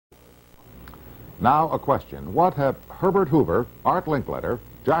Now a question. What have Herbert Hoover, Art Linkletter,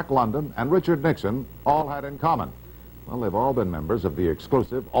 Jack London, and Richard Nixon all had in common? Well, they've all been members of the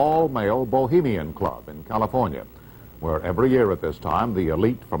exclusive all-male Bohemian Club in California, where every year at this time, the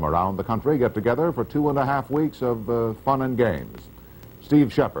elite from around the country get together for 2.5 weeks of fun and games.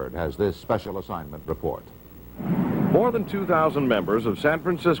 Steve Shepard has this special assignment report. More than 2,000 members of San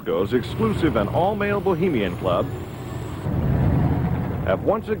Francisco's exclusive and all-male Bohemian Club have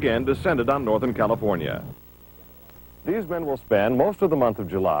once again descended on Northern California. These men will spend most of the month of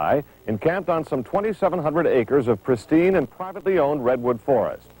July encamped on some 2,700 acres of pristine and privately owned redwood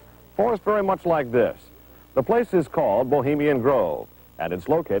forest. Forest very much like this. The place is called Bohemian Grove, and it's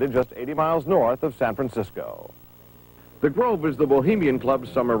located just 80 miles north of San Francisco. The Grove is the Bohemian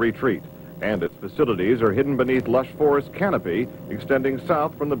Club's summer retreat, and its facilities are hidden beneath lush forest canopy extending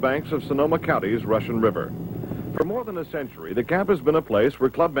south from the banks of Sonoma County's Russian River. For more than a century, the camp has been a place where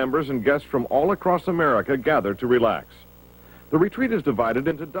club members and guests from all across America gather to relax. The retreat is divided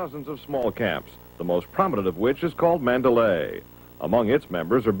into dozens of small camps, the most prominent of which is called N.D.A.A. Among its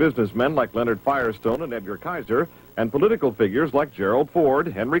members are businessmen like Leonard Firestone and Edgar Kaiser, and political figures like Gerald Ford,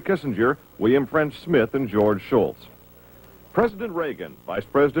 Henry Kissinger, William French Smith, and George Shultz. President Reagan, Vice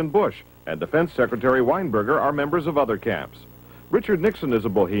President Bush, and Defense Secretary Weinberger are members of other camps. Richard Nixon is a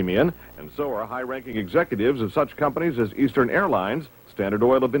Bohemian, and so are high-ranking executives of such companies as Eastern Airlines, Standard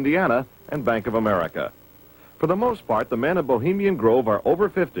Oil of Indiana, and Bank of America. For the most part, the men of Bohemian Grove are over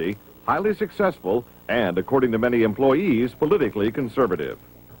 50, highly successful, and, according to many employees, politically conservative.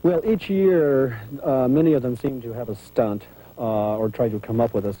 Well, each year, many of them seem to have a stunt or try to come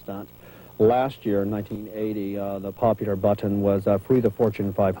up with a stunt. Last year, in 1980, the popular button was Free the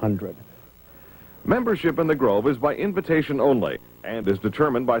Fortune 500. Membership in the Grove is by invitation only and is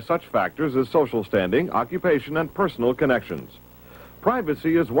determined by such factors as social standing, occupation, and personal connections.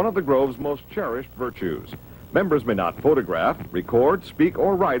 Privacy is one of the Grove's most cherished virtues. Members may not photograph, record, speak,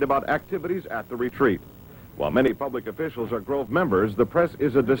 or write about activities at the retreat. While many public officials are Grove members, the press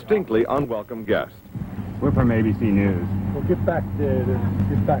is a distinctly unwelcome guest. We're from ABC News. Well, get back there.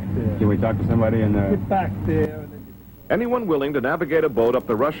 Get back there. Can we talk to somebody in the... Get back there. Anyone willing to navigate a boat up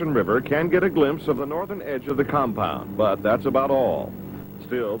the Russian River can get a glimpse of the northern edge of the compound, but that's about all.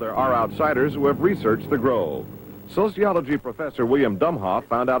 Still, there are outsiders who have researched the Grove. Sociology professor William Dumhoff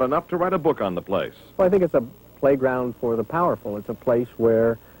found out enough to write a book on the place. Well, I think it's a playground for the powerful. It's a place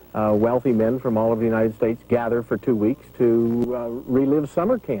where wealthy men from all of the United States gather for 2 weeks to relive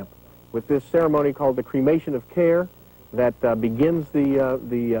summer camp with this ceremony called the cremation of care that begins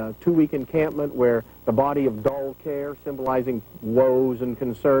the 2-week encampment where the body of dull care, symbolizing woes and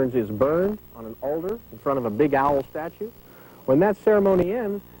concerns, is burned on an altar in front of a big owl statue. When that ceremony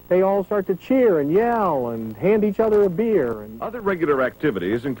ends, they all start to cheer and yell and hand each other a beer. Other regular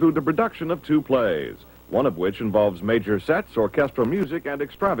activities include the production of 2 plays, one of which involves major sets, orchestral music, and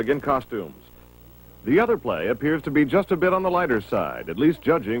extravagant costumes. The other play appears to be just a bit on the lighter side, at least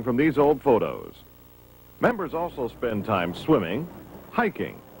judging from these old photos. Members also spend time swimming,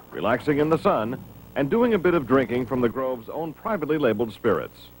 hiking, relaxing in the sun, and doing a bit of drinking from the Grove's own privately labeled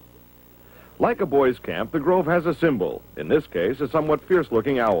spirits. Like a boys' camp, the Grove has a symbol, in this case a somewhat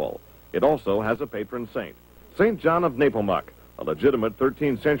fierce-looking owl. It also has a patron saint, St. John of Nepomuk, a legitimate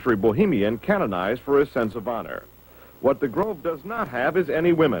 13th century Bohemian canonized for his sense of honor. What the Grove does not have is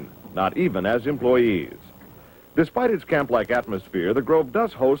any women, not even as employees. Despite its camp-like atmosphere, the Grove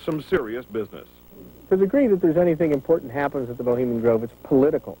does host some serious business. To the degree that there's anything important happens at the Bohemian Grove, it's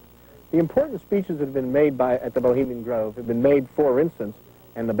political. The important speeches that have been made at the Bohemian Grove have been made, for instance,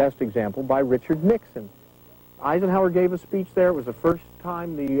 and the best example, by Richard Nixon. Eisenhower gave a speech there. It was the first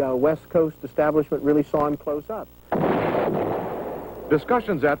time the West Coast establishment really saw him close up.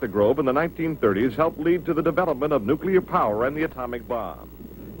 Discussions at the Grove in the 1930s helped lead to the development of nuclear power and the atomic bomb.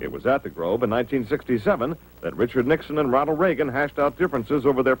 It was at the Grove in 1967 that Richard Nixon and Ronald Reagan hashed out differences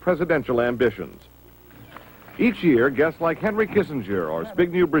over their presidential ambitions. Each year, guests like Henry Kissinger or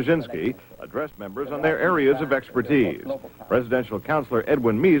Zbigniew Brzezinski address members on their areas of expertise. Presidential counselor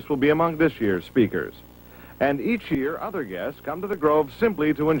Edwin Meese will be among this year's speakers. And each year, other guests come to the Grove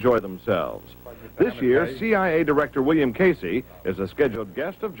simply to enjoy themselves. This year, CIA Director William Casey is a scheduled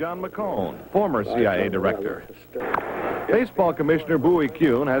guest of John McCone, former CIA Director. Baseball Commissioner Bowie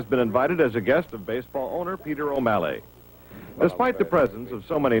Kuhn has been invited as a guest of baseball owner Peter O'Malley. Despite the presence of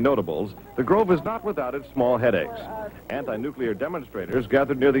so many notables, the Grove is not without its small headaches. Anti-nuclear demonstrators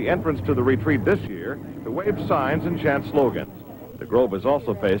gathered near the entrance to the retreat this year to wave signs and chant slogans. The Grove is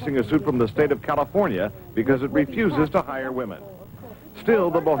also facing a suit from the state of California because it refuses to hire women. Still,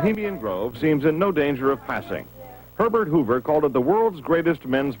 the Bohemian Grove seems in no danger of passing. Herbert Hoover called it the world's greatest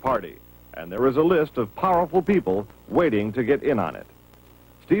men's party, and there is a list of powerful people waiting to get in on it.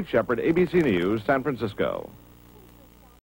 Steve Shepard, ABC News, San Francisco.